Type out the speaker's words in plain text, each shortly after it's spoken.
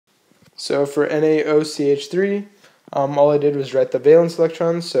So for NaOCH3, all I did was write the valence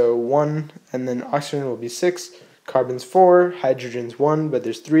electrons, so 1, and then oxygen will be 6, carbon's 4, hydrogen's 1, but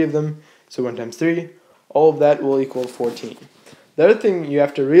there's 3 of them, so 1 times 3. All of that will equal 14. The other thing you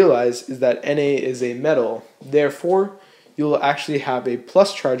have to realize is that Na is a metal, therefore you'll actually have a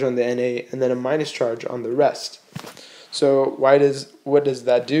plus charge on the Na and then a minus charge on the rest. So what does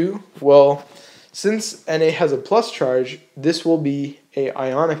that do? Well, since Na has a plus charge, this will be a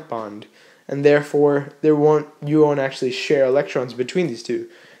ionic bond, and therefore you won't actually share electrons between these two.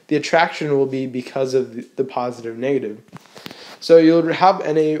 The attraction will be because of the positive negative. So you'll have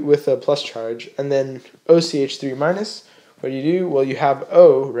Na with a plus charge, and then OCH3 minus. What do you do? Well, you have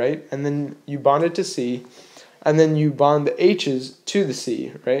O, right? And then you bond it to C, and then you bond the H's to the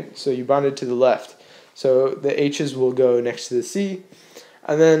C, right? So you bond it to the left. So the H's will go next to the C,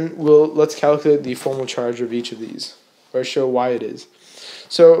 and then let's calculate the formal charge of each of these, or show why it is.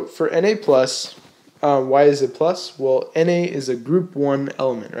 So for Na plus, why is it plus? Well, Na is a group 1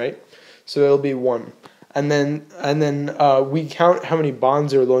 element, right? So it'll be 1. And then we count how many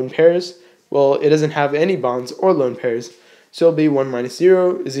bonds or lone pairs. Well, it doesn't have any bonds or lone pairs, so it'll be 1 minus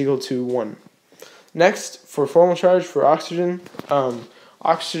 0 is equal to 1. Next, for formal charge for oxygen,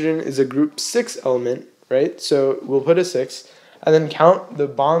 oxygen is a group 6 element, right? So we'll put a 6, and then count the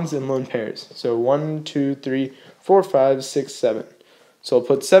bonds and lone pairs. So 1, 2, 3, 4, 5, 6, 7. So I'll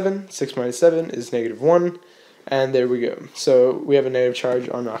put 7, 6 minus 7 is negative 1, and there we go. So we have a negative charge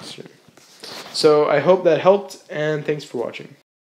on oxygen. So I hope that helped, and thanks for watching.